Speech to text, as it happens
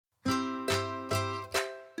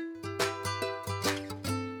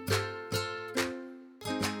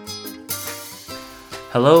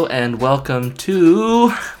Hello and welcome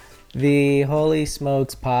to The Holy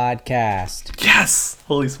Smokes Podcast. Yes,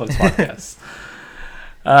 Holy Smokes Podcast.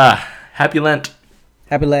 Happy Lent.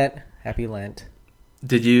 Happy Lent. Happy Lent.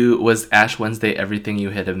 Was Ash Wednesday everything you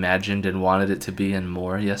had imagined and wanted it to be and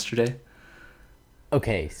more yesterday?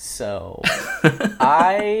 Okay, so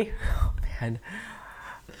man,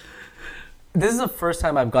 this is the first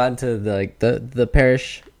time I've gone to the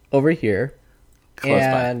parish over here, Close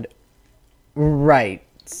and right,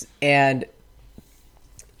 and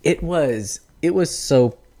it was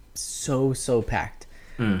so packed.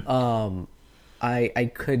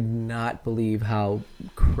 I could not believe how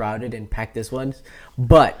crowded and packed this was,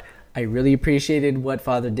 but I really appreciated what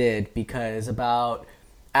Father did, because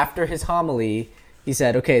after his homily, he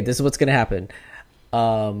said, okay, this is what's going to happen.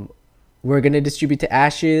 We're going to distribute to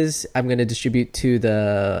ashes. I'm going to distribute to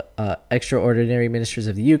the extraordinary ministers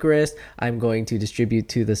of the Eucharist. I'm going to distribute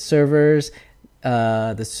to the servers.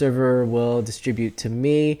 The server will distribute to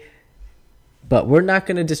me. But we're not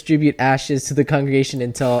going to distribute ashes to the congregation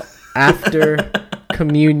until after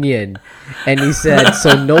communion. And he said,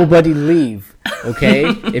 so nobody leave, okay?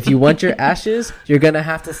 If you want your ashes, you're going to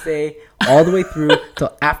have to stay all the way through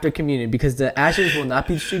till after communion, because the ashes will not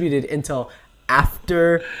be distributed until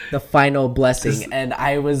after the final blessing. And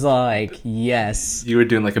I was like, yes. You were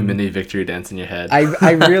doing like a mini victory dance in your head.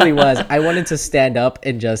 I really was. I wanted to stand up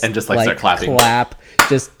and just start clapping.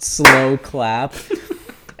 Just slow clap.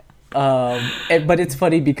 But it's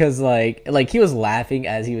funny because like he was laughing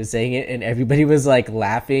as he was saying it, and everybody was like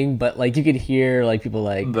laughing, but like you could hear like people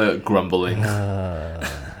like the grumbling.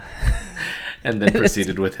 And then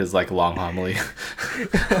proceeded with his like long homily.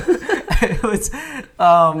 It was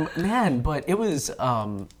man, but it was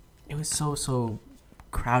so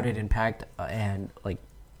crowded and packed, and like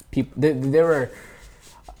people there were,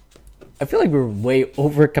 I feel like we were way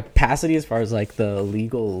over capacity as far as like the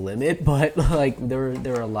legal limit, but like there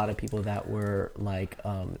were a lot of people that were like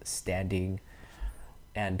standing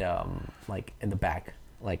and like in the back,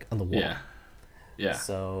 like on the wall. Yeah.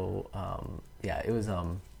 So it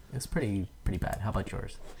was pretty bad. How about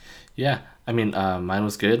yours? Yeah, I mean, mine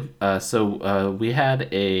was good. So we had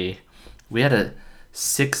a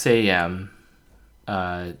 6 a.m.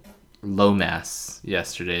 Low mass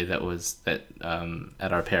yesterday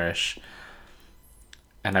at our parish,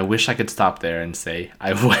 and I wish I could stop there and say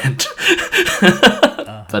I went.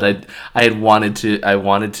 But I wanted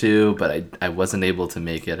to, but I wasn't able to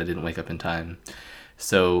make it. I didn't wake up in time,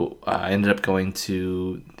 so I ended up going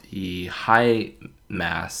to the high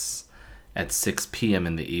mass at 6 p.m.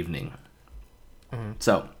 in the evening.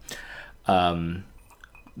 So the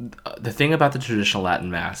thing about the traditional Latin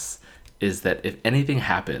Mass is that if anything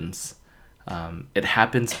happens, it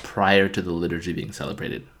happens prior to the liturgy being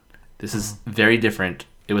celebrated. This is very different.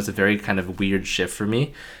 It was a very kind of weird shift for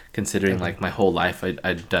me, considering like my whole life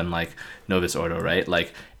I'd done like Novus Ordo, right?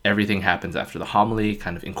 Like everything happens after the homily,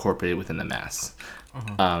 kind of incorporated within the Mass.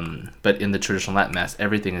 But in the traditional Latin Mass,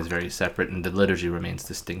 everything is very separate, and the liturgy remains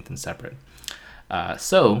distinct and separate.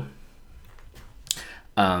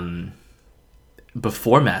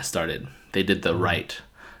 Before Mass started, they did the rite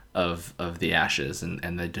of the ashes,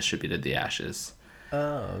 and they distributed the ashes.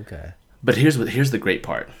 Oh, okay. But here's the great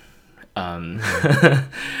part.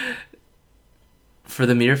 For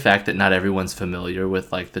the mere fact that not everyone's familiar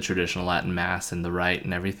with like the traditional Latin Mass and the rite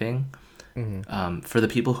and everything, for the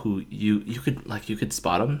people who you could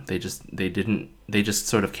spot them, they just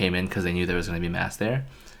sort of came in because they knew there was going to be Mass there.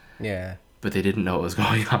 Yeah. But they didn't know what was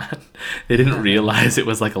going on. They didn't realize it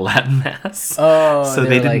was like a Latin Mass. Oh, so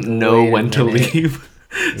they didn't like, know when to leave.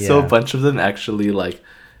 Yeah. So a bunch of them actually like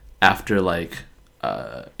after like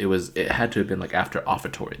it had to have been like after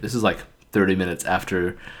offertory. This is like 30 minutes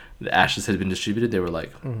after the ashes had been distributed. They were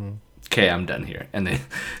like, okay, I'm done here. And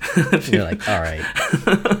you're like, all right,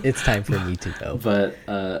 it's time for me to go. But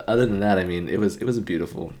other than that, I mean, it was a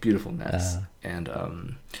beautiful Mass. And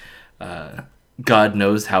God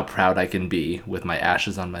knows how proud I can be with my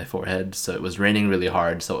ashes on my forehead. So it was raining really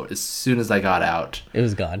hard. So as soon as I got out, it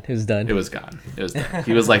was gone. It was done. It was gone. He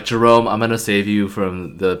was like, Jerome, I'm going to save you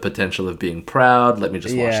from the potential of being proud. Let me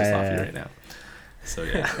just wash this off you right now. So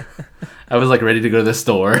yeah, I was like ready to go to the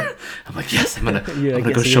store. I'm like, yes, I'm gonna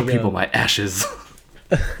go show people my ashes.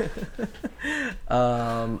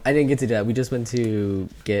 I didn't get to do that. We just went to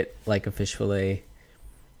get like a fish fillet,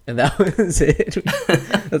 and that was it.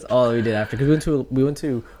 That's all we did after, because we went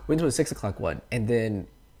to a 6 o'clock one, and then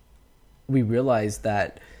we realized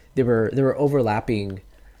that they were overlapping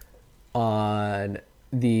on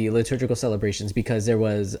the liturgical celebrations, because there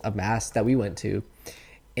was a Mass that we went to,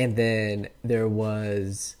 and then there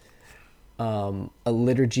was a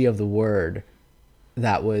liturgy of the word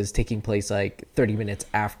that was taking place like 30 minutes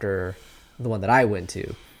after the one that I went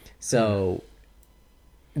to. So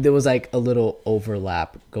there was like a little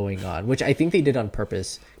overlap going on, which I think they did on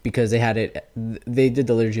purpose because they did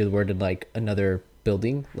the liturgy of the word in like another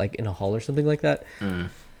building, like in a hall or something like that.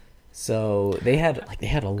 So they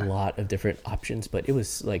had a lot of different options, but it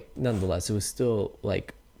was like, nonetheless, it was still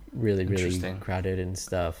like really crowded and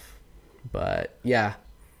stuff. But yeah,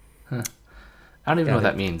 I don't even know what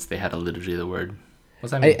that means. They had a liturgy of the word.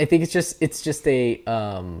 What's that mean? I think it's just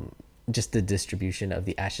the distribution of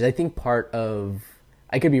the ashes. I think part of,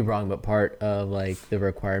 I could be wrong, but part of like the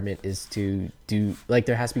requirement is to do, like,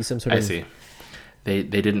 there has to be some sort of. I see. They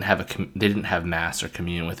didn't have mass or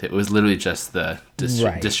communion with it. It was literally just the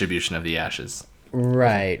distribution of the ashes.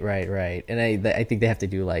 Right. And I think they have to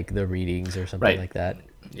do like the readings or something like that.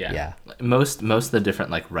 Yeah. Most of the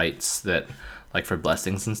different like rites that, like for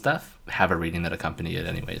blessings and stuff, have a reading that accompany it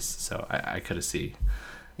anyways. So I could see.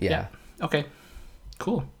 Yeah. Okay.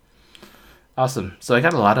 Cool. Awesome. So I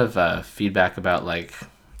got a lot of feedback about like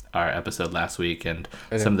our episode last week and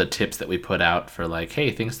some of the tips that we put out for like,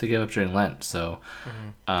 hey, things to give up during Lent. So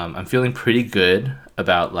I'm feeling pretty good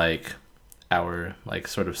about like our like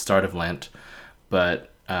sort of start of Lent.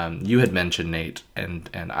 But you had mentioned, Nate, and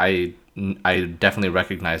I definitely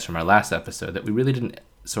recognized from our last episode that we really didn't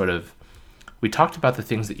we talked about the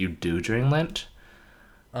things that you do during Lent.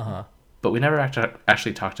 But we never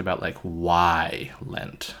actually talked about like why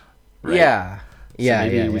Lent. Right? Yeah. So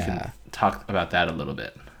maybe we can talk about that a little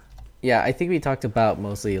bit. Yeah, I think we talked about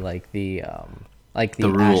mostly like the Ash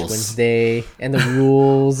rules. Wednesday and the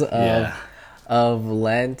rules of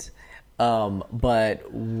Lent.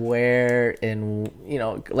 But where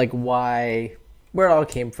like where it all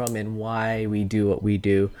came from and why we do what we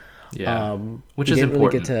do. Yeah. Which is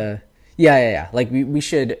important. Really get to, yeah. Like we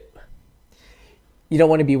should. You don't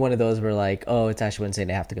want to be one of those where like, oh, it's Ash Wednesday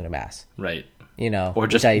and I have to go to mass. Right. Or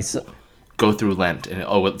just go through Lent and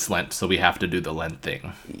it's Lent, so we have to do the Lent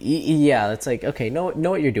thing. Yeah, it's like, okay, know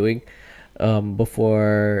what you're doing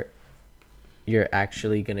before you're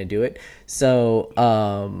actually gonna do it. So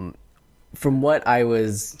from what I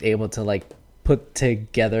was able to like put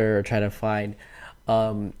together or try to find,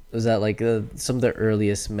 was that like some of the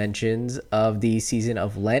earliest mentions of the season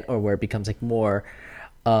of Lent, or where it becomes like more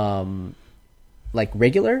like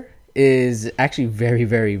regular, is actually very,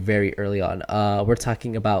 very, very early on. We're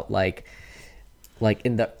talking about like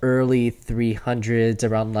in the early 300s,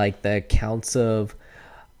 around like the counts of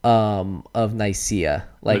Nicaea.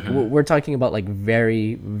 Like we're talking about like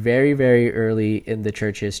very, very, very early in the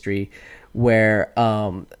church history, where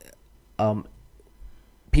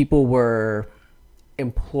people were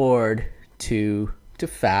implored to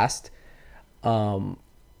fast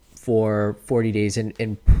for 40 days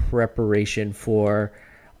in preparation for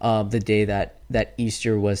the day that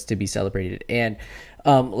Easter was to be celebrated. And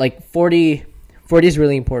like 40 is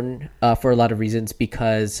really important for a lot of reasons,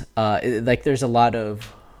 because like there's a lot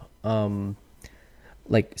of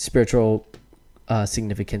like spiritual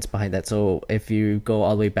significance behind that. So if you go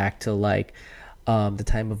all the way back to like the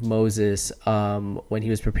time of Moses, when he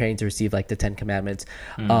was preparing to receive like the 10 Commandments,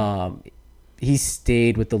 he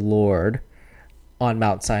stayed with the Lord on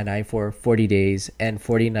Mount Sinai for 40 days and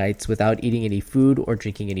 40 nights without eating any food or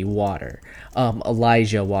drinking any water.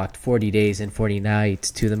 Elijah walked 40 days and 40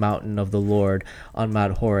 nights to the mountain of the Lord on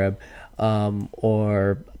Mount Horeb,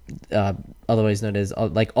 or otherwise known as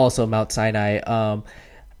like also Mount Sinai.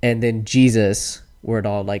 And then Jesus, where it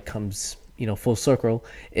all like comes, full circle,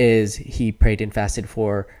 is he prayed and fasted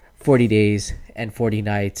for 40 days and 40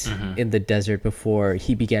 nights in the desert before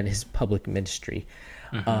he began his public ministry.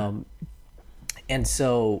 And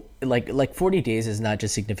so like 40 days is not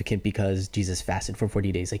just significant because Jesus fasted for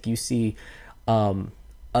 40 days. Like you see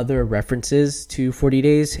other references to 40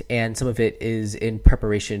 days, and some of it is in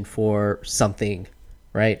preparation for something,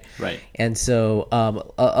 right? Right. And so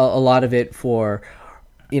a lot of it for,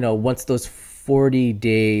 once those 40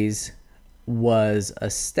 days was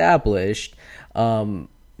established,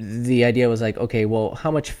 the idea was like, okay, well, how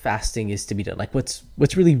much fasting is to be done? Like what's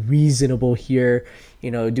really reasonable here?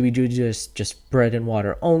 Do we do just bread and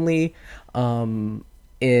water only?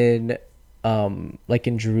 In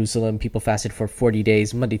Jerusalem, people fasted for 40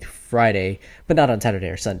 days, Monday through Friday, but not on Saturday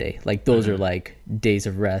or Sunday. Like those are like days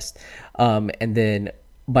of rest. And then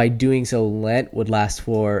by doing so, Lent would last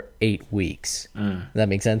for 8 weeks. Does that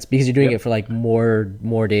make sense? Because you're doing it for like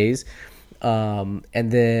more days. And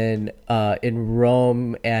then in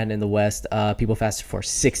Rome and in the West, people fasted for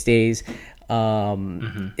 6 days.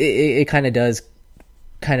 It kind of does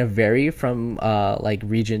vary from like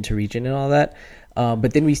region to region and all that.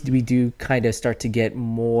 But then we do kind of start to get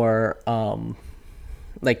more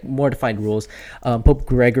like more defined rules. Pope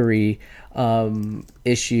Gregory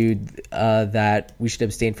issued that we should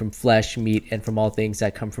abstain from flesh, meat, and from all things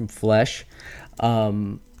that come from flesh.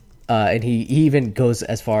 And he even goes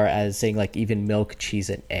as far as saying like even milk, cheese,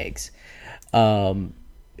 and eggs. And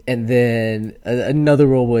then another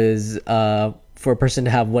rule was for a person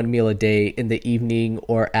to have one meal a day in the evening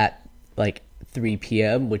or at like 3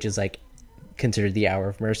 p.m., which is like considered the hour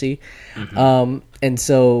of mercy. And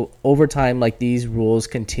so over time, like these rules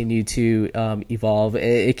continue to evolve.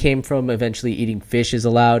 It came from eventually eating fish is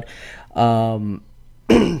allowed. And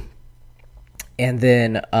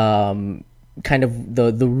then kind of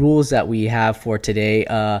the rules that we have for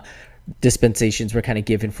today, dispensations were kind of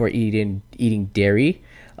given for eating dairy.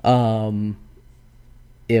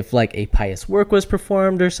 If like a pious work was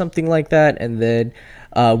performed or something like that. And then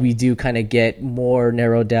we do kind of get more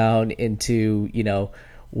narrowed down into,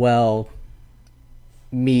 well,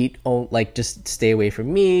 meat, like just stay away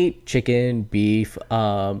from meat, chicken, beef.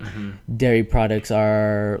 Dairy products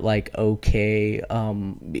are like okay.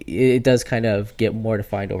 It does kind of get more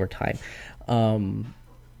defined over time.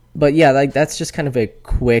 But yeah, like that's just kind of a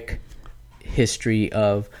quick history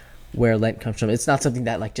of where Lent comes from. It's not something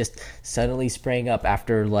that like just suddenly sprang up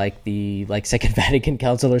after like the Second Vatican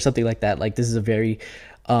Council or something like that. Like this is a very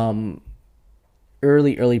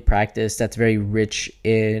early practice that's very rich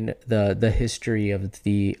in the history of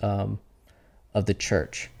the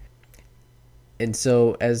church. And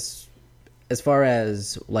so as far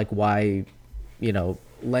as like why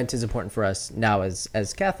Lent is important for us now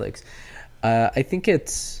as Catholics, I think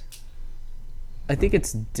it's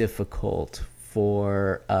difficult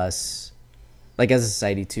for us, like as a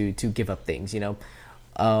society, to give up things, or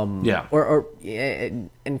and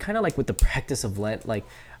kind of like with the practice of Lent, like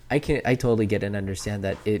I totally get and understand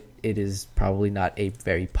that it is probably not a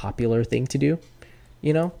very popular thing to do,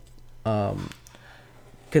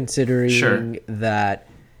 considering that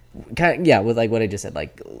with like what I just said,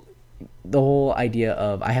 like the whole idea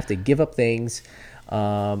of I have to give up things,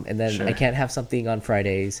 and then I can't have something on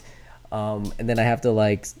Fridays, and then I have to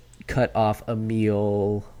like cut off a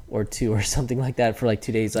meal or two or something like that for like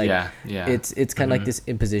 2 days. Like it's kind of like this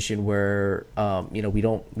imposition where we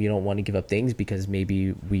don't want to give up things because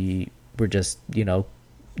maybe we're just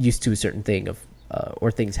used to a certain thing of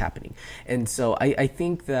or things happening. And so I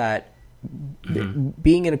think that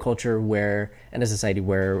being in a culture where, and a society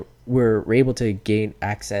where we're able to gain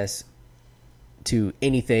access to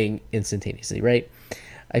anything instantaneously, right?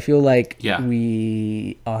 I feel like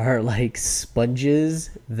we are like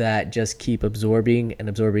sponges that just keep absorbing and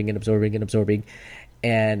absorbing and absorbing and absorbing,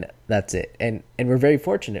 and that's it. And we're very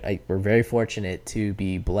fortunate. We're very fortunate to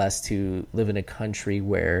be blessed to live in a country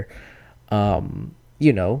where,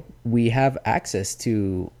 we have access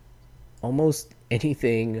to almost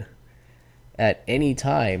anything at any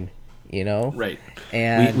time. Right.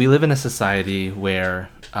 And we live in a society where.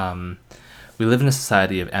 We live in a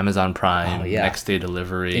society of Amazon Prime, next day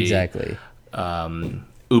delivery. Exactly.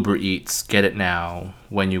 Uber Eats, get it now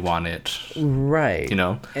when you want it. Right.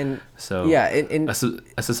 And so and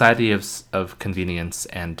a society of convenience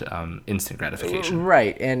and instant gratification.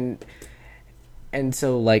 Right. And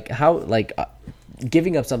so like how like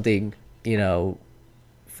giving up something,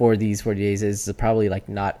 for these 40 days is probably like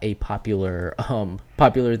not a popular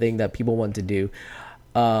thing that people want to do.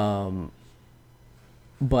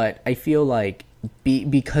 But I feel like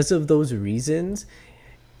because of those reasons,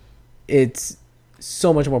 it's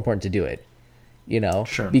so much more important to do it,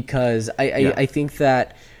 Sure. Because I think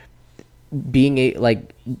that being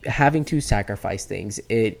having to sacrifice things,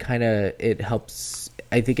 it helps.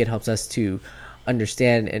 I think it helps us to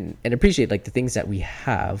understand and appreciate like the things that we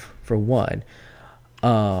have, for one,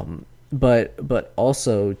 but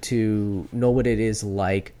also to know what it is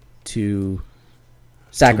like to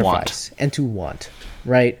sacrifice and to want,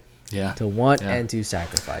 right? To want and to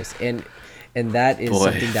sacrifice, and that is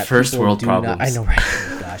something that first people world do problems. not. I know, right?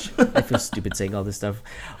 Oh my gosh, I feel stupid saying all this stuff,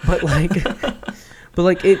 but like,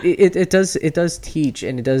 it does teach,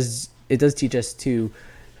 and it does teach us to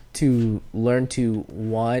learn to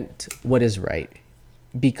want what is right,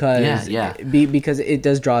 because because it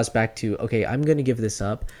does draw us back to, okay, I'm going to give this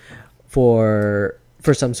up for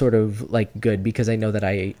some sort of like good, because I know that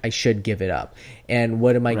I should give it up. And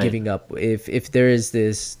what am I giving up? If there is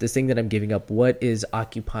this thing that I'm giving up, what is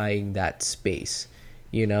occupying that space?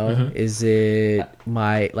 Is it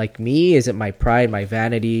my me? Is it my pride, my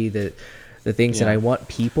vanity, the things that I want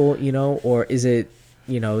people, or is it,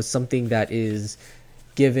 something that is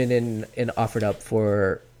given and offered up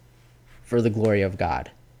for the glory of God,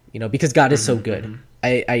 because God is so good.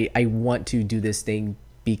 I want to do this thing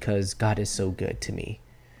because God is so good to me.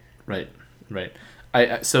 Right.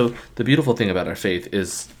 So the beautiful thing about our faith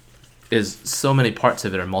is so many parts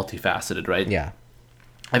of it are multifaceted, right? Yeah.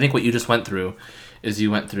 I think what you just went through is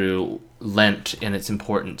you went through Lent and its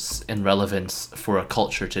importance and relevance for a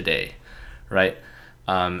culture today, right?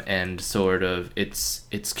 And sort of it's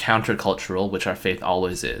countercultural, which our faith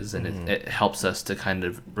always is, and it helps us to kind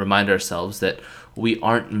of remind ourselves that we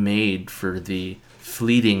aren't made for the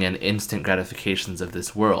fleeting and instant gratifications of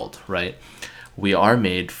this world, right? We are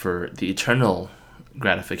made for the eternal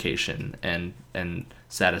gratification and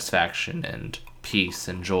satisfaction and peace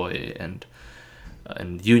and joy and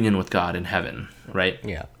union with God in heaven, right?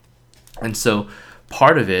 Yeah. And so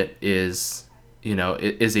part of it is,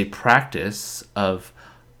 it is a practice of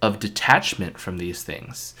detachment from these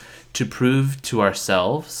things to prove to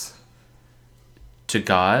ourselves, to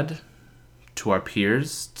God, to our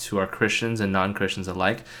peers, to our Christians and non-Christians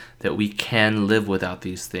alike, that we can live without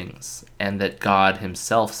these things and that God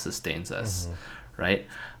himself sustains us, right?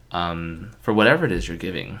 For whatever it is you're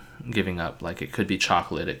giving up. Like, it could be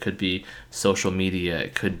chocolate, it could be social media,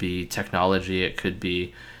 it could be technology, it could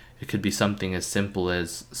be something as simple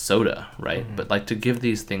as soda, right? But like, to give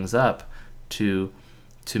these things up, to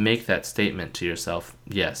make that statement to yourself,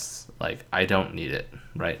 yes, like, I don't need it,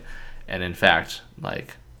 right? And in fact,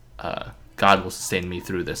 like, God will sustain me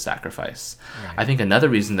through this sacrifice. Right. I think another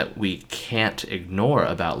reason that we can't ignore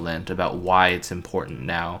about Lent, about why it's important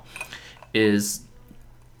now, is,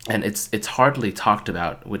 and it's hardly talked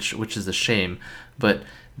about, which is a shame, but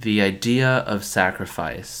the idea of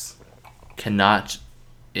sacrifice cannot,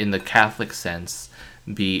 in the Catholic sense,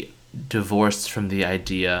 be divorced from the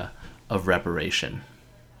idea of reparation,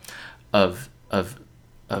 of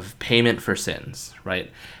payment for sins, right?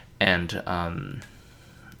 And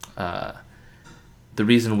the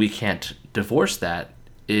reason we can't divorce that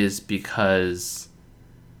is because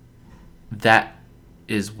that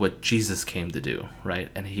is what Jesus came to do, right?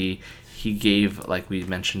 And he gave, like we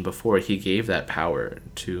mentioned before, he gave that power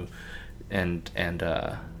to and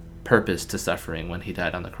purpose to suffering when he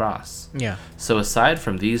died on the cross. Yeah. So aside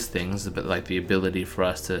from these things, but like the ability for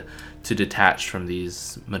us to detach from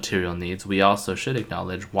these material needs, we also should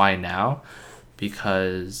acknowledge why now,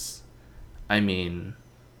 because I mean,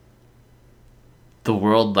 the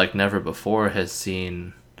world like never before has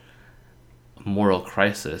seen a moral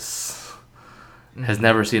crisis. Has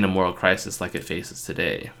never seen a moral crisis like it faces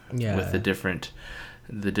today. Yeah. With the different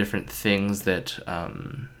things that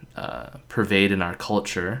pervade in our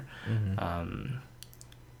culture.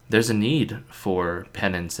 There's a need for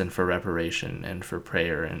penance and for reparation and for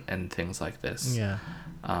prayer and things like this. Yeah.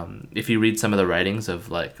 If you read some of the writings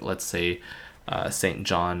of, like, let's say, St.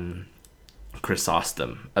 John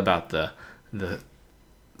Chrysostom, about the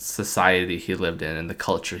society he lived in and the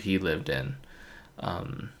culture he lived in,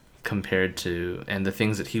 compared to, and the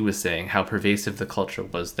things that he was saying, how pervasive the culture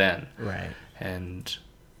was then. Right. And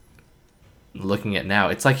looking at now,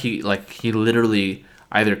 it's like he literally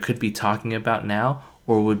either could be talking about now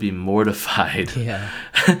or would be mortified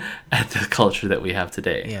at the culture that we have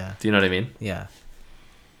today. Yeah. Do you know what I mean? Yeah.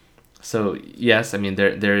 So yes, I mean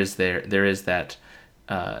there is that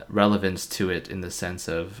relevance to it in the sense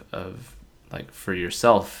of like for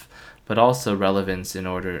yourself, but also relevance in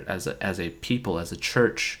order as a people, as a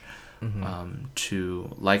church,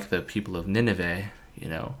 to, like the people of Nineveh,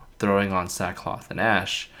 throwing on sackcloth and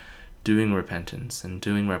ash, doing repentance and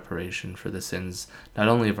doing reparation for the sins, not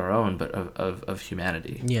only of our own, but of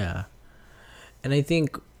humanity. Yeah. And I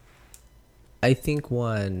think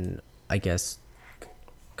one, I guess,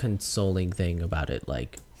 consoling thing about it,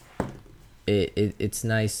 like, it's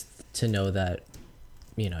nice to know that,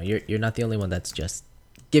 you're not the only one that's just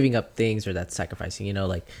giving up things or that's sacrificing,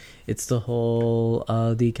 like, it's the whole,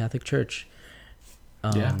 the Catholic Church.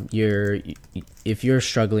 If you're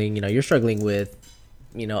struggling, you're struggling with,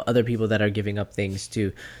 other people that are giving up things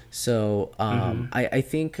too. So I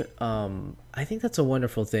think that's a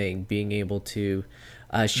wonderful thing, being able to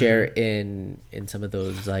share in some of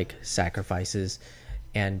those, like, sacrifices,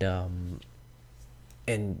 and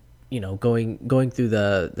going through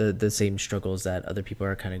the same struggles that other people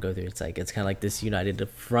are kind of go through. It's kind of like this united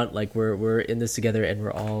front, like we're in this together and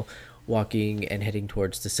we're all walking and heading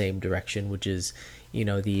towards the same direction, which is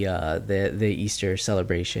the Easter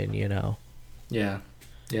celebration. Yeah.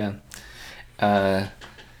 I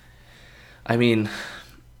mean,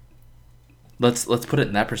 let's put it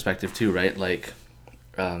in that perspective too, right? Like,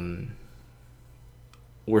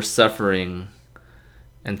 we're suffering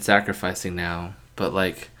and sacrificing now, but,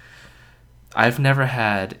 like, I've never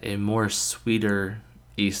had a more sweeter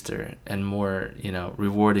Easter and more,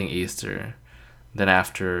 rewarding Easter than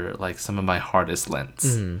after, like, some of my hardest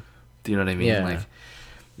Lents. Do you know what I mean? Yeah. Like,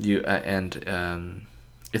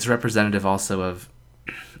 it's representative also of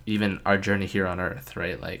even our journey here on earth,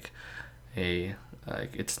 right? Like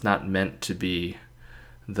it's not meant to be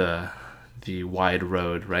the wide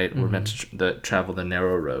road, right? We're meant to travel the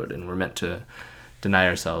narrow road, and we're meant to deny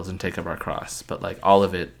ourselves and take up our cross. But like all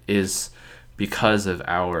of it is because of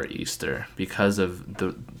our Easter, because of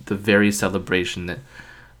the very celebration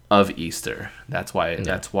of Easter. That's why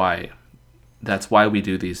we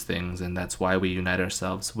do these things, and that's why we unite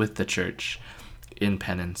ourselves with the church in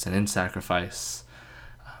penance and in sacrifice,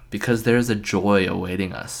 because there's a joy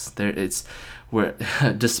awaiting us. We're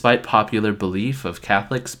despite popular belief of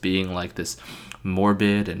Catholics being like this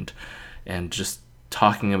morbid and just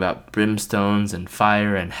talking about brimstones and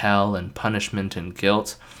fire and hell and punishment and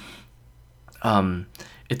guilt.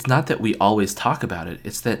 It's not that we always talk about it.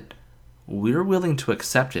 It's that we're willing to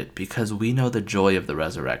accept it because we know the joy of the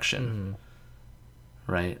resurrection.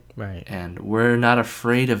 Right? Right. And we're not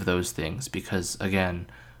afraid of those things because, again,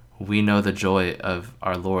 we know the joy of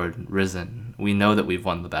our Lord risen. We know that we've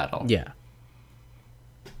won the battle. Yeah.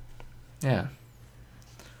 Yeah.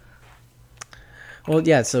 Well,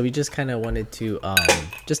 yeah, so we just kind of wanted to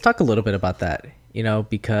just talk a little bit about that,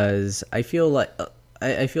 because I feel like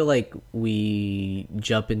I feel like we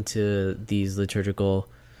jump into these liturgical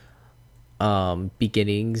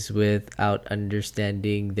beginnings without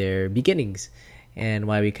understanding their beginnings and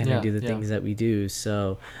why we kind of do the things that we do.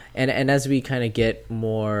 So, and as we kind of get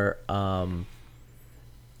more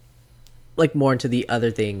like more into the other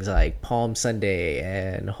things like Palm Sunday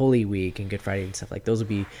and Holy Week and Good Friday and stuff, like those will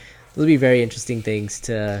be very interesting things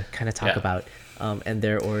to kind of talk about, and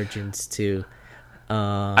their origins too.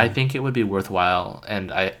 I think it would be worthwhile,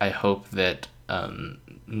 and I hope that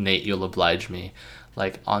Nate, you'll oblige me,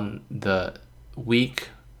 like on the week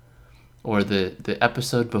or the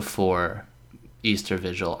episode before Easter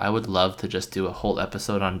Vigil, I would love to just do a whole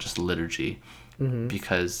episode on just liturgy,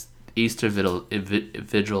 because Easter Vigil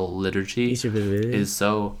liturgy is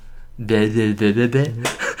so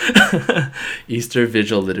Easter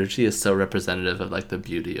Vigil liturgy is so representative of like the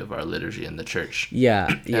beauty of our liturgy in the church. Yeah.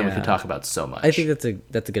 And we can talk about so much. I think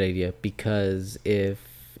that's a good idea, because if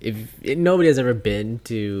nobody has ever been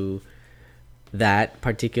to that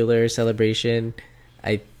particular celebration,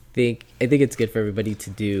 I think it's good for everybody to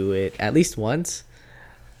do it at least once.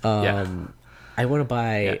 I want to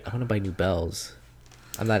buy new bells.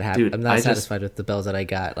 I'm not happy. Dude, I'm not satisfied with the bells that I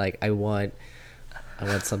got. Like I want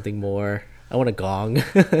something more. I want a gong.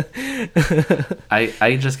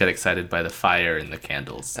 I just get excited by the fire and the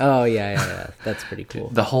candles. Oh yeah. That's pretty cool.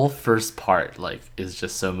 The whole first part like is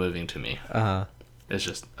just so moving to me. It's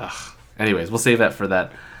just anyways, we'll save that for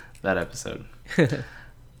that episode.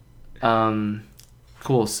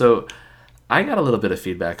 Cool. So I got a little bit of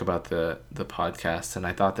feedback about the podcast, and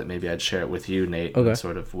I thought that maybe I'd share it with you, Nate, and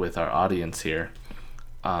sort of with our audience here.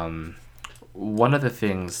 One of the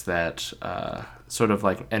things that sort of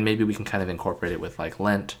like, and maybe we can kind of incorporate it with like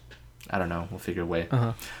Lent. I don't know. We'll figure a way.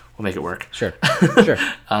 We'll make it work. Sure.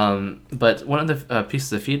 But one of the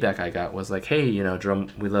pieces of feedback I got was like, hey, Jerome,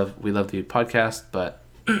 we love the podcast, but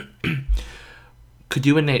could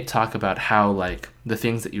you and Nate talk about how like the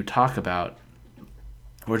things that you talk about,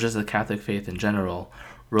 or just the Catholic faith in general,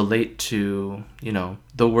 relate to,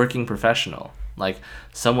 the working professional, like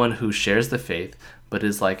someone who shares the faith, but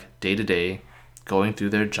is like day to day going through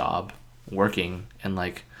their job, working, and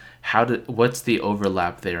like what's the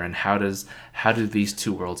overlap there, and how do these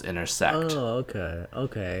two worlds intersect? Oh,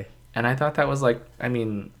 okay. And I thought that was like, I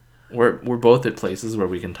mean, we're both at places where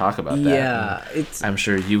we can talk about that. Yeah, I'm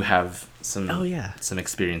sure you have some some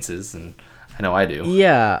experiences, and I know I do.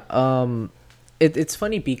 Yeah, it's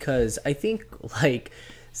funny because I think like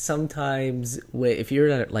sometimes if you're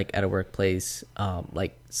at a workplace,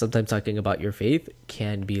 like sometimes talking about your faith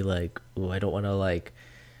can be like, oh, I don't want to like,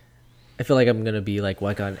 I feel like I'm gonna be like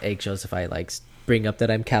walk on eggshells if I like bring up that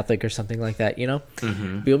I'm Catholic or something like that,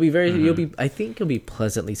 But I think you'll be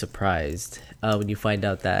pleasantly surprised when you find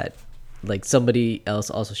out that like somebody else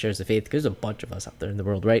also shares the faith, because there's a bunch of us out there in the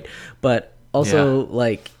world, right? But also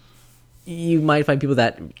like you might find people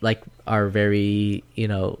that like are very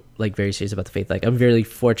like very serious about the faith. Like I'm very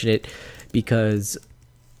fortunate because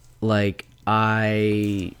like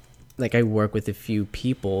I work with a few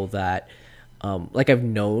people that like I've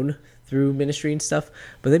known through ministry and stuff,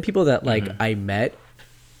 but then people that like I met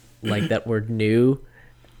like that were new,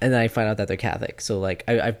 and then I find out that they're Catholic. So like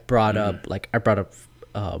I brought up like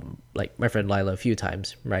my friend Lila a few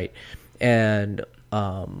times, right? And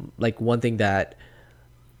like one thing that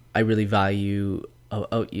I really value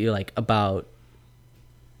like about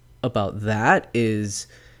that is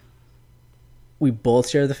we both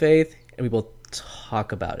share the faith, and we both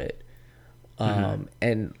talk about it.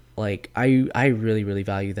 And like I really really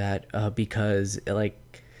value that, because like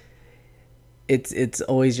it's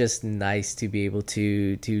always just nice to be able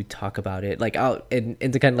to talk about it, like out and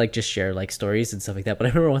to kind of like just share like stories and stuff like that. But I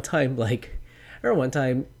remember one time,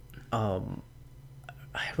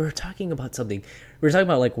 we were talking about something. We were talking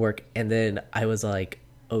about like work, and then I was like,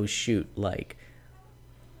 oh shoot, like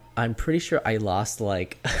I'm pretty sure I lost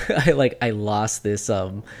like I lost this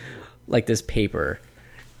like this paper,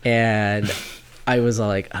 and I was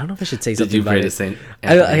like, I don't know if I should say Did something you about pray to it. Saint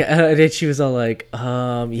I, Anthony? and she was all like,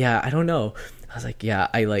 yeah, I don't know. I was like, yeah,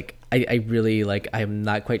 I really like, I'm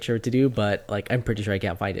not quite sure what to do, but like, I'm pretty sure I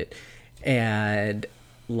can't find it. And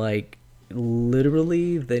like,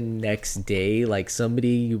 literally the next day, like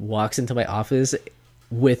somebody walks into my office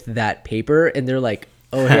with that paper, and they're like,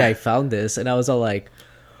 oh, hey, I found this. And I was all like,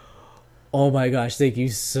 oh my gosh, thank you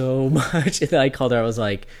so much. And then I called her. I was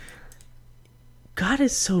like, God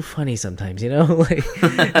is so funny sometimes, you know? Like,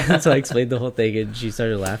 and so I explained the whole thing, and she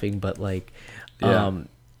started laughing. But like, Yeah.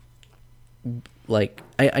 like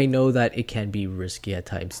I know that it can be risky at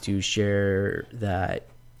times to share that,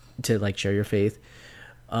 to like share your faith.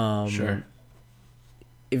 Sure.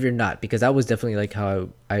 If you're not, because that was definitely like how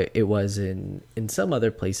it was in some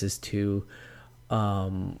other places too.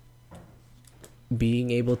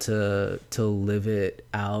 Being able to live it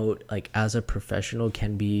out like as a professional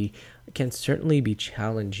can certainly be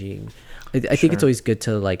challenging. I think it's Sure. always good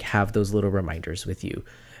to like have those little reminders with you.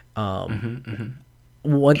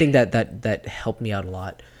 One thing that helped me out a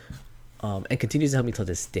lot, and continues to help me till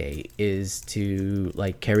this day, is to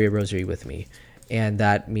like carry a rosary with me. And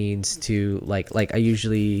that means to like I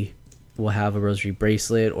usually will have a rosary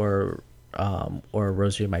bracelet or a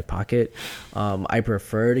rosary in my pocket. I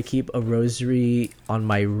prefer to keep a rosary on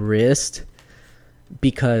my wrist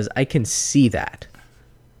because I can see that,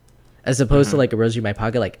 as opposed to like a rosary in my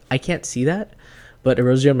pocket. Like I can't see that, but a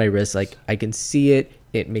rosary on my wrist, like I can see it.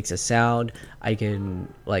 It makes a sound. I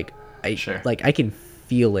can Sure. I can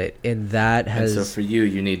feel it, and that And has so for you,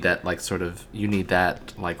 you need that like sort of you need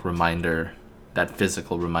that like reminder, that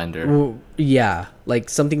physical reminder. well, yeah, like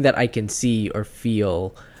something that I can see or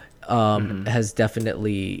feel, has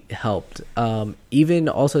definitely helped. Even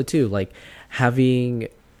also too, like having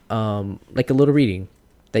like a little reading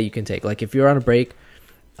that you can take. Like if you're on a break,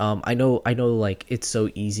 I know like it's so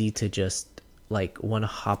easy to just like want to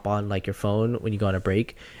hop on like your phone when you go on a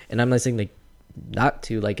break, and I'm not saying like not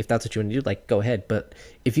to, like if that's what you want to do, like go ahead. But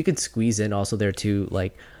if you could squeeze in also there too,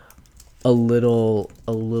 like a little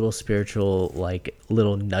spiritual like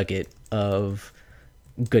little nugget of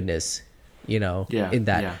goodness, Yeah. in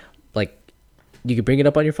that, Yeah. like you could bring it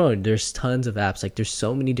up on your phone. There's tons of apps, like there's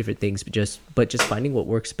so many different things, but just finding what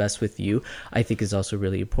works best with you, I think, is also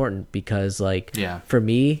really important. Because like Yeah. for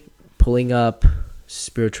me, pulling up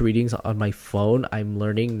spiritual readings on my phone, I'm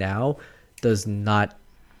learning now, does not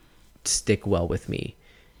stick well with me.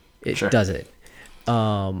 It Sure. doesn't.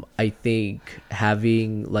 I think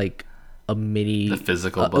having like a mini, The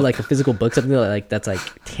physical book. like a physical book, something like that's like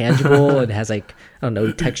tangible and has like, I don't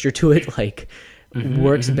know, texture to it, like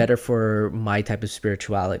works better for my type of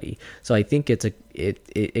spirituality. So I think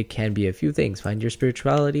it can be a few things. Find your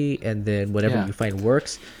spirituality, and then whatever Yeah. you find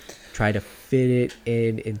works, try to fit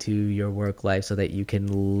it into your work life so that you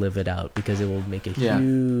can live it out, because it will make a Yeah.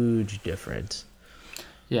 huge difference.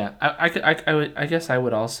 Yeah, I guess I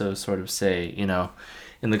would also sort of say,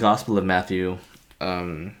 in the Gospel of Matthew,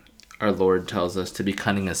 our Lord tells us to be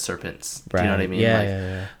cunning as serpents. Do you know what I mean? Yeah, Like,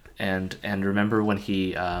 yeah. and remember when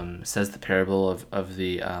he says the parable of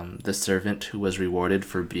the servant who was rewarded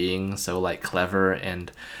for being so like clever and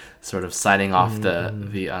sort of signing off the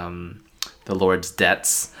Lord's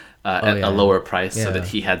debts at yeah. a lower price so Yeah. that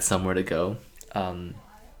he had somewhere to go.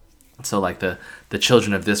 So like the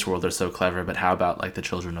children of this world are so clever, but how about like the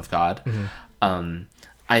children of God?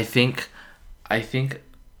 I think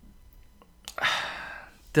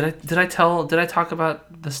did I talk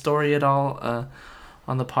about the story at all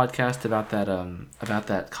on the podcast about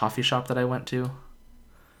that coffee shop that I went to?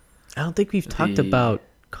 I don't think we've talked The- about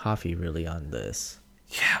coffee really on this.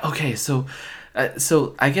 Yeah. Okay. So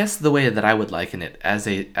I guess the way that I would liken it as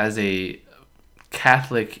a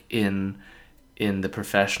Catholic in the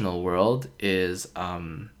professional world is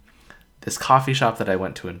this coffee shop that I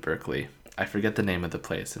went to in Berkeley. I forget the name of the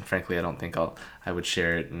place, and frankly, I don't think I would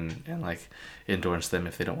share it and like endorse them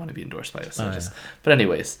if they don't want to be endorsed by us. So But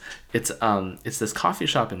anyways, it's this coffee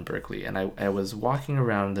shop in Berkeley, and I was walking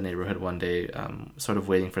around the neighborhood one day, sort of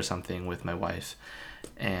waiting for something with my wife,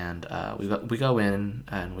 and we go in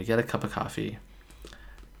and we get a cup of coffee,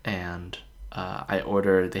 and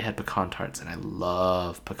they had pecan tarts, and I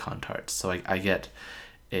love pecan tarts. So I get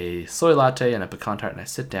a soy latte and a pecan tart, and I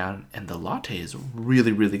sit down, and the latte is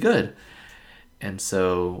really, really good. And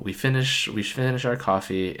so we finish our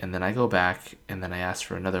coffee, and then I go back, and then I ask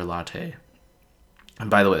for another latte. And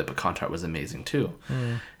by the way, the pecan tart was amazing too.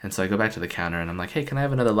 And so I go back to the counter, and I'm like, hey, can I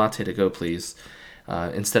have another latte to go, please?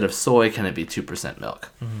 Instead of soy, can it be 2% milk?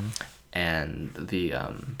 And the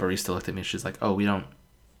barista looked at me, and she's like, oh, we don't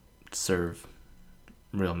serve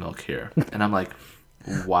real milk here. And I'm like,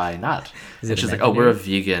 why not? And she's like, oh, we're a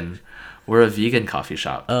vegan coffee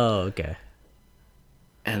shop. Oh, okay.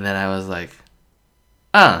 And then I was like,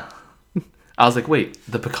 I was like, wait,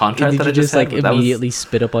 the pecan tart that I just had, like immediately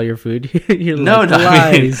spit up all your food? You're no, like, no,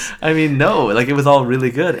 lies. I mean, no, like it was all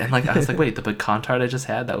really good, and like I was like, wait, the pecan tart I just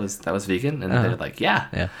had, that was vegan, and they're like,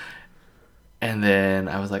 yeah. And then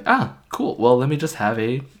I was like, cool. Well, let me just have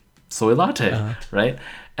a soy latte, right?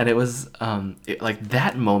 And it was like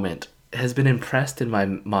that moment has been impressed in my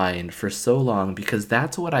mind for so long, because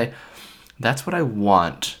that's what I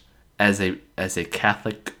want as a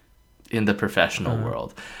Catholic in the professional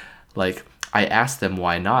world. Like, I asked them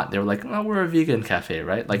why not. They were like, oh, we're a vegan cafe,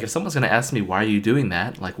 right? Like, if someone's going to ask me, why are you doing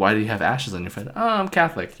that? Like, why do you have ashes on your foot? Oh, I'm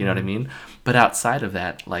Catholic. You know what I mean? But outside of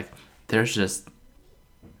that, like, there's just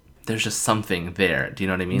something there. Do you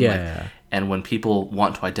know what I mean? Yeah. Like, and when people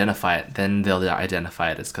want to identify it, then they'll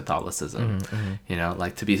identify it as Catholicism. You know,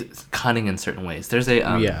 like to be cunning in certain ways. There's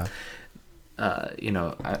a you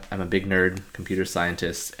know, I'm a big nerd, computer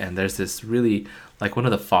scientist, and there's this really, like, one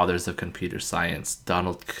of the fathers of computer science,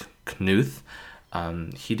 Donald Knuth.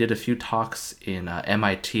 He did a few talks in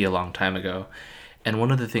MIT a long time ago, and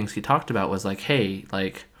one of the things he talked about was like, hey,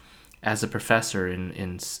 like, as a professor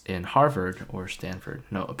in Harvard or Stanford,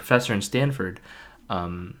 no, a professor in Stanford,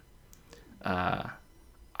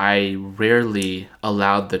 I rarely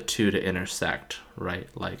allowed the two to intersect, right?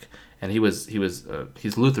 Like, and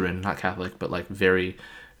he's Lutheran, not Catholic, but like very,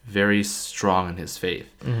 very strong in his faith.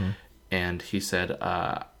 And he said,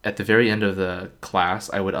 at the very end of the class,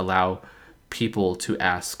 I would allow people to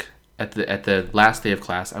ask, at the last day of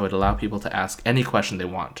class, I would allow people to ask any question they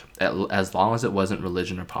want, as long as it wasn't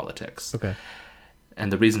religion or politics. Okay.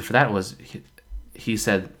 And the reason for that was, he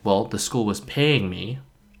said, well, the school was paying me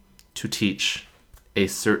to teach a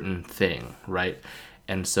certain thing, right?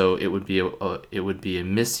 And so it would be a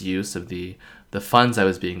misuse of the funds I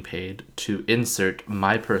was being paid to insert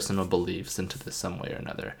my personal beliefs into this some way or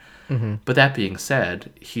another. But that being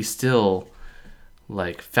said, he still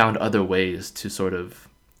like found other ways to sort of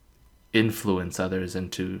influence others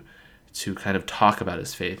and to kind of talk about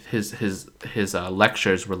his faith. His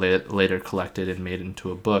lectures were later collected and made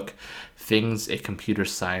into a book, things a computer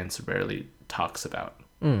science rarely talks about,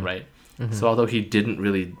 right? So although he didn't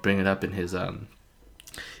really bring it up in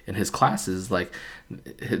his classes, like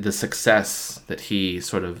the success that he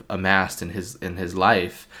sort of amassed in his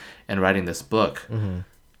life and writing this book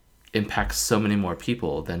impacts so many more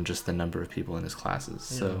people than just the number of people in his classes.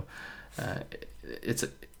 So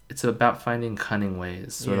it's about finding cunning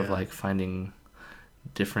ways, sort of like finding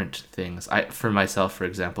different things. For myself, for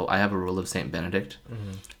example, I have a Rule of Saint Benedict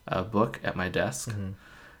book at my desk,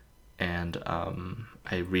 and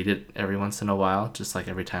I read it every once in a while, just like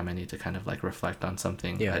every time I need to kind of like reflect on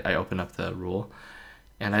something. I open up the rule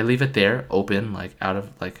and I leave it there open, like out of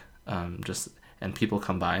like just, and people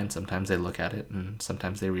come by and sometimes they look at it and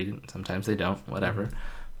sometimes they read it and sometimes they don't, whatever.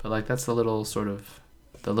 But like that's the little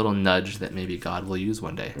nudge that maybe God will use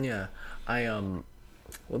one day. Yeah.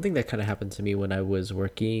 One thing that kind of happened to me when I was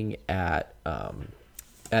working at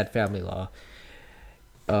Family Law,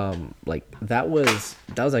 like that was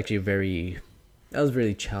actually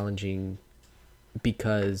really challenging,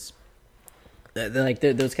 because like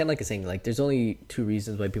there was kind of like a saying, like there's only two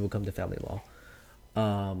reasons why people come to family law,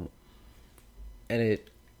 and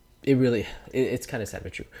it's kind of sad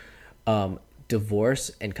but true.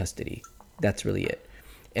 Divorce and custody, that's really it.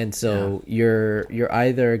 And so you're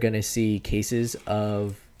either going to see cases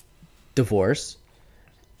of divorce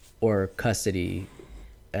or custody,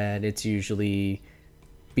 and it's usually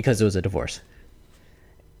because it was a divorce.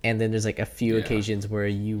 And then there's like a few occasions where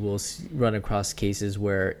you will run across cases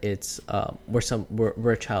where it's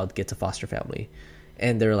where a child gets a foster family,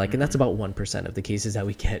 and they're like, and that's about 1% of the cases that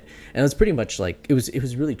we get. And it's pretty much like it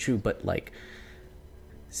was really true. But like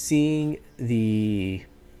seeing the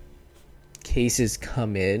cases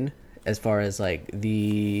come in, as far as like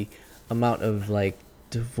the amount of like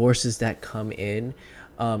divorces that come in,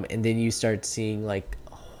 and then you start seeing like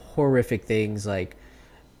horrific things like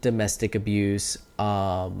domestic abuse,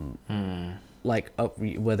 like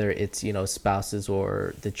whether it's spouses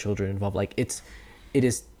or the children involved, like it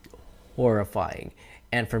is horrifying.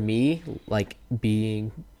 And for me, like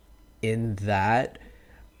being in that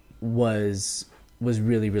was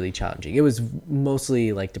really really challenging. It was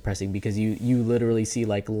mostly like depressing because you literally see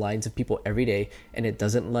like lines of people every day and it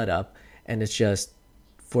doesn't let up, and it's just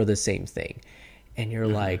for the same thing, and you're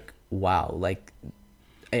like, wow, like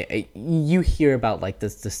you hear about like the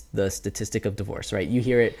statistic of divorce, right? You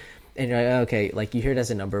hear it and you're like, okay, like you hear it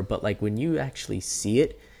as a number, but like when you actually see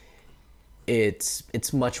it,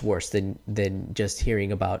 it's much worse than just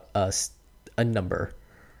hearing about a number,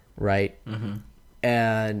 right?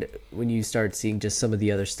 And when you start seeing just some of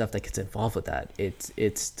the other stuff that gets involved with that,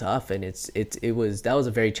 it's tough, and it was that was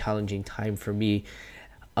a very challenging time for me,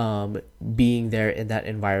 being there in that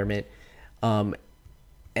environment, and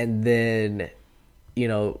then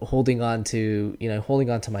holding on to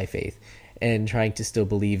my faith and trying to still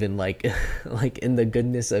believe in like like in the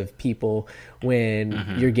goodness of people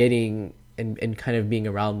when you're getting and kind of being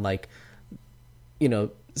around like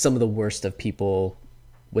some of the worst of people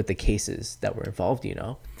with the cases that were involved,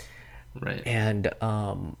 Right. and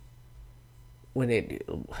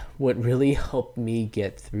what really helped me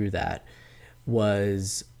get through that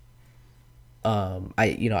was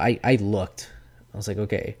I looked, I was like,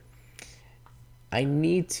 okay, I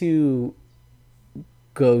need to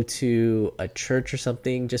go to a church or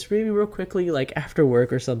something, just maybe real quickly, like after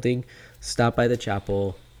work or something, stop by the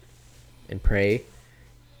chapel and pray,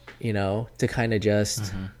 to kind of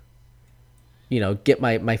just get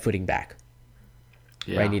my footing back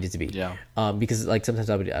where I needed to be. Yeah. Because like sometimes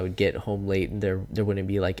I would get home late and there wouldn't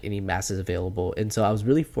be like any masses available, and so I was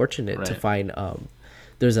really fortunate to find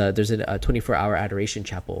there's a 24-hour adoration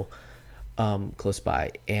chapel close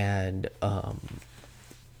by, and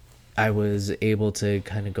I was able to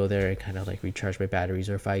kind of go there and kind of like recharge my batteries,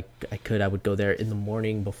 or if I could, I would go there in the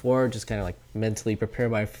morning before, just kind of like mentally prepare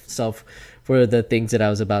myself for the things that I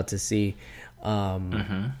was about to see.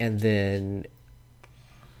 And then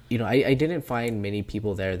I didn't find many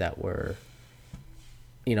people there that were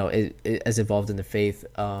as involved in the faith.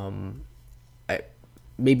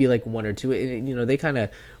 Maybe like one or two, they kind of,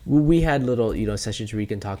 we had little sessions where we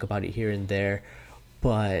can talk about it here and there,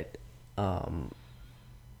 but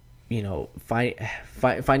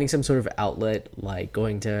finding some sort of outlet, like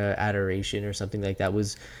going to adoration or something like that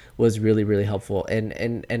was really really helpful,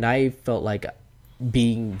 and I felt like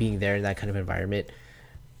being there in that kind of environment,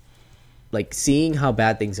 like seeing how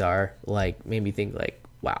bad things are, like made me think like,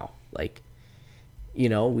 wow, like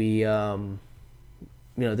we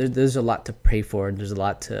there's a lot to pray for, and there's a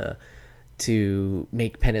lot to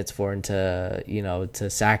make penance for, and to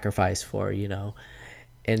sacrifice for,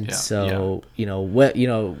 and so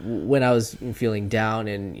when I was feeling down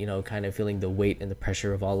and kind of feeling the weight and the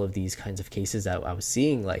pressure of all of these kinds of cases that I was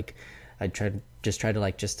seeing, like I try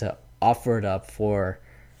to offer it up for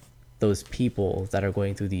those people that are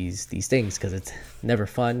going through these things, because it's never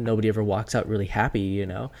fun. Nobody ever walks out really happy,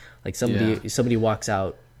 like somebody walks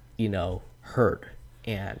out hurt,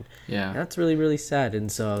 and that's really really sad.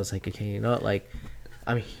 And so I was like, okay, like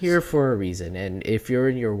I'm here for a reason, and if you're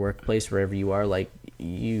in your workplace, wherever you are, like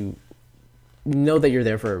you know that you're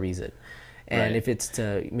there for a reason, and if it's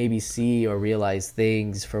to maybe see or realize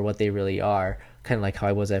things for what they really are, kind of like how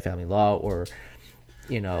I was at Family Law, or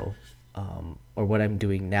or what I'm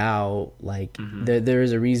doing now, like there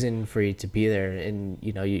is a reason for you to be there, and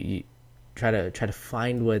you try to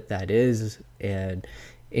find what that is and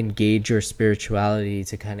engage your spirituality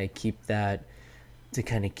to kind of keep that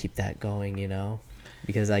going,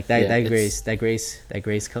 because like that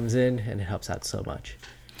grace comes in and it helps out so much.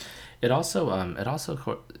 It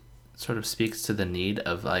also sort of speaks to the need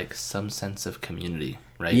of like some sense of community,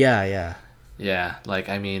 right? Yeah. Like,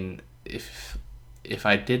 I mean, if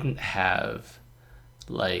I didn't have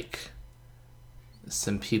like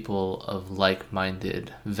some people of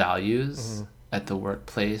like-minded values at the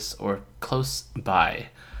workplace or close by,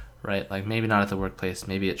 right? Like maybe not at the workplace,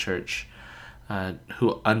 maybe at church,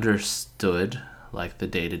 who understood like the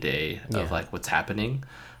day-to-day of like what's happening,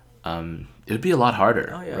 it would be a lot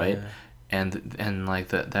harder, right? And like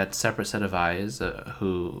that separate set of eyes,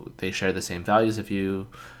 who they share the same values as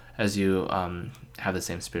you, have the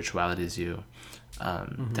same spirituality as you,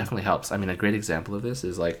 definitely helps. I mean, a great example of this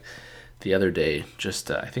is like the other day,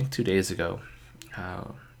 just I think 2 days ago,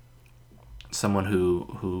 someone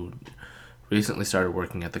who recently started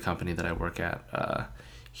working at the company that I work at,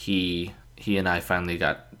 he and I finally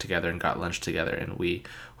got together and got lunch together, and we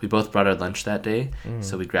both brought our lunch that day.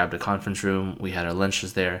 So we grabbed a conference room, we had our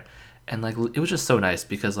lunches there, and like it was just so nice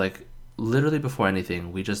because like literally before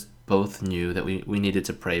anything, we just both knew that we needed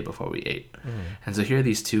to pray before we ate. And so here are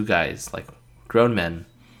these two guys, like grown men,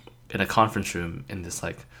 in a conference room in this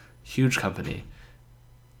like huge company,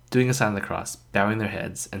 doing a sign of the cross, bowing their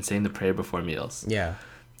heads, and saying the prayer before meals. Yeah.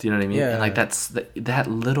 Do you know what I mean? Yeah. And like that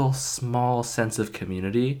little small sense of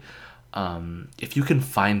community. If you can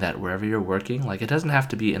find that wherever you're working, like it doesn't have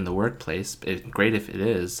to be in the workplace. Great if it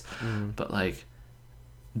is, but like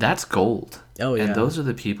that's gold. Oh yeah. And those are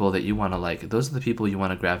the people that you want to like. Those are the people you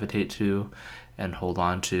want to gravitate to, and hold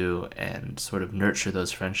on to, and sort of nurture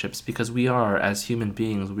those friendships, because we are, as human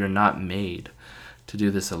beings, we are not made to do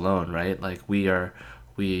this alone, right? Like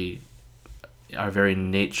our very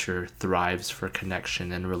nature thrives for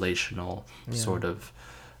connection and relational sort of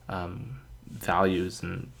values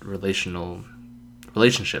and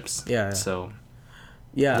relationships. Yeah. So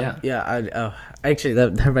Yeah. Actually,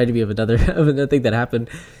 that reminded me of another thing that happened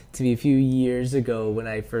to me a few years ago when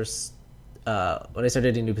I first when I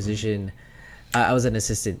started a new position. I was an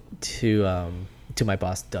assistant to my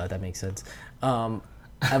boss. Duh, that makes sense. But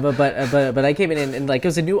I came in and like it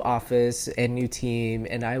was a new office and new team,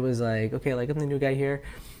 and I was like, okay, like I'm the new guy here,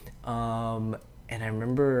 and I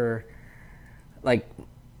remember like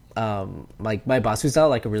my boss, who's now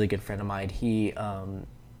like a really good friend of mine, he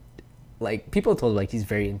like people told him like he's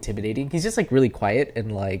very intimidating. He's just like really quiet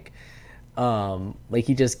and like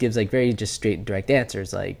he just gives like very just straight and direct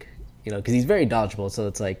answers, like, you know, because he's very knowledgeable, so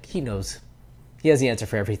it's like he has the answer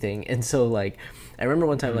for everything. And so like I remember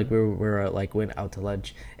one time like we were like went out to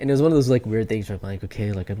lunch, and it was one of those like weird things where I'm like,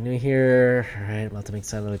 okay, like I'm new here, all right, I'm about to make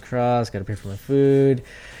sign of the cross, gotta pay for my food.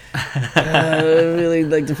 Really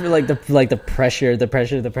like to feel like the pressure,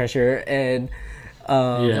 and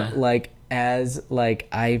like as like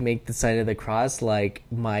I make the sign of the cross, like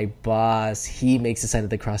my boss, he makes the sign of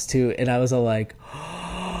the cross too, and I was all like,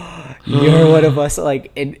 you're one of us,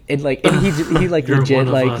 like, and he like legit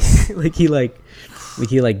like he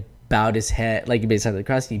like bowed his head, like he made the sign of the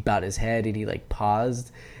cross, he bowed his head and he like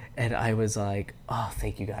paused, and I was like, oh,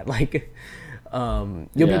 thank you God, like you'll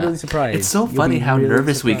be really surprised. It's so funny how really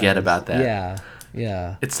nervous we get about that.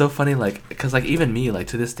 Yeah it's so funny, like, because like even me, like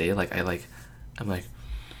to this day, like I'm like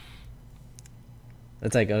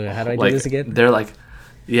it's like, okay, how do I do like, this again? They're like,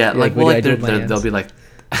 yeah, like, well, like they'll be like,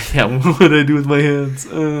 yeah, what do I do with my hands?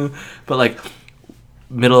 But like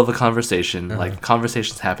middle of a conversation, like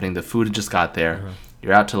conversation's happening, the food just got there,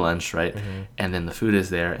 you're out to lunch, right? And then the food is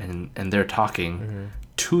there, and they're talking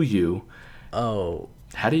to you. Oh,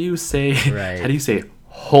 how do you say? Right. How do you say?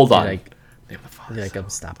 Hold on. You're like,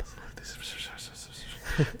 stop.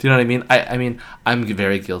 Do you know what I mean? I mean, I'm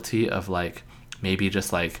very guilty of like maybe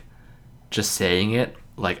just saying it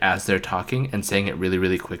like as they're talking and saying it really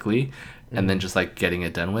really quickly, and then just like getting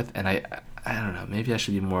it done with. And I don't know. Maybe I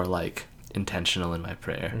should be more like intentional in my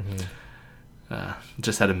prayer.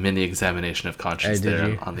 Just had a mini examination of conscience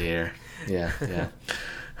there on the air. Yeah.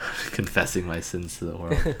 Confessing my sins to the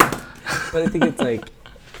world. But I think it's like,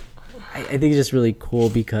 I think it's just really cool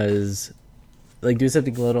because, like, do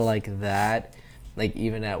something little like that, like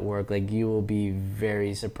even at work, like you will be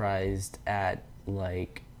very surprised at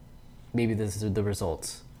like maybe this is the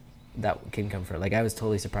results that can come from. Like I was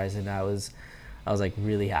totally surprised, and I was like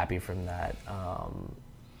really happy from that.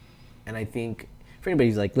 And I think for anybody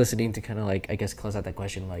who's like listening, to kind of like, I guess, close out that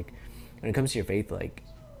question, like when it comes to your faith, like,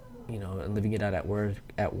 you know, and living it out at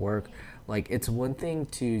work, like it's one thing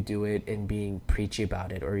to do it and being preachy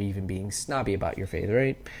about it or even being snobby about your faith,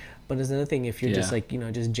 right? But it's another thing if you're just like, you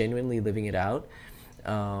know, just genuinely living it out,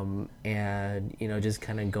 and, you know, just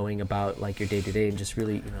kind of going about like your day to day and just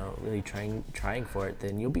really, you know, really trying for it,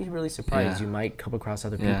 then you'll be really surprised. You might come across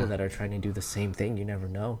other people that are trying to do the same thing. You never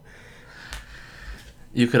know.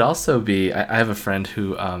 You could also be, I have a friend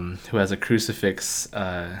who has a crucifix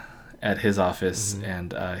at his office,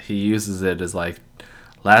 and he uses it as like,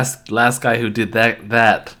 last guy who did that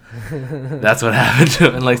that's what happened to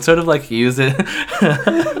him, and like sort of like use it.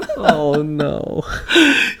 Oh no.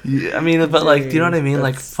 Yeah, I mean, but like, do you know what I mean?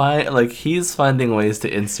 Like he's finding ways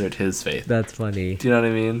to insert his faith. That's funny. Do you know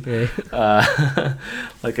what I mean?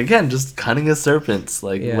 Like again, just cunning as serpents,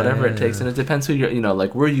 like whatever it takes, and it depends who you're. You know,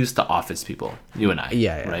 like we're used to office people, you and I.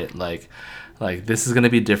 Yeah. Right. Like this is gonna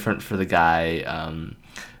be different for the guy,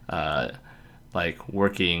 like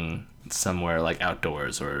working somewhere like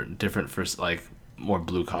outdoors, or different for like more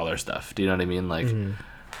blue collar stuff. Do you know what I mean? Like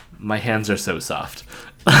my hands are so soft.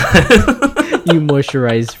 You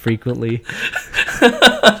moisturize frequently.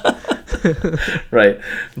 Right.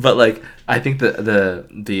 But like I think the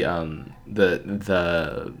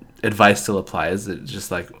advice still applies. It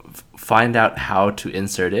just like find out how to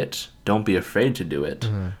insert it. Don't be afraid to do it.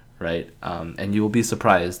 Right. And you will be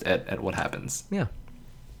surprised at what happens. Yeah.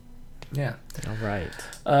 All right.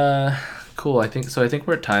 Cool. I think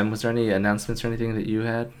we're at time. Was there any announcements or anything that you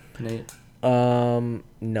had, Nate?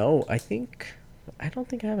 No, I don't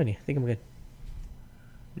think I have any. I think I'm good.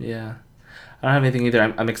 Yeah, I don't have anything either.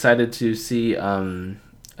 I'm excited to see.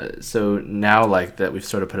 So now, like that, we've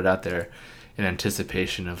sort of put it out there in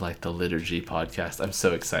anticipation of like the liturgy podcast. I'm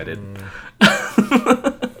so excited.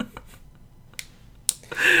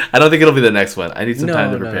 I don't think it'll be the next one. I need some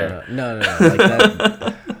time to prepare. No. Like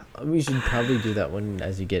that. We should probably do that one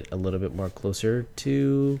as you get a little bit more closer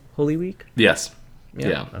to Holy Week. Yes.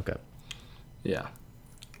 Yeah. Okay. Yeah.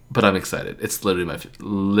 But I'm excited. It's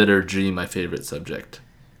literally my favorite subject.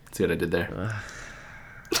 See what I did there?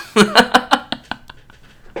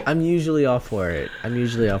 I'm usually all for it.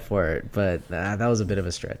 But that was a bit of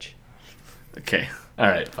a stretch. Okay. All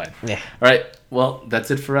right. Fine. Yeah. All right. Well,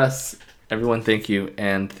 that's it for us. Everyone, thank you.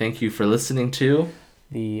 And thank you for listening to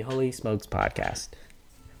the Holy Smokes podcast.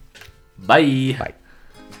 Bye. Bye.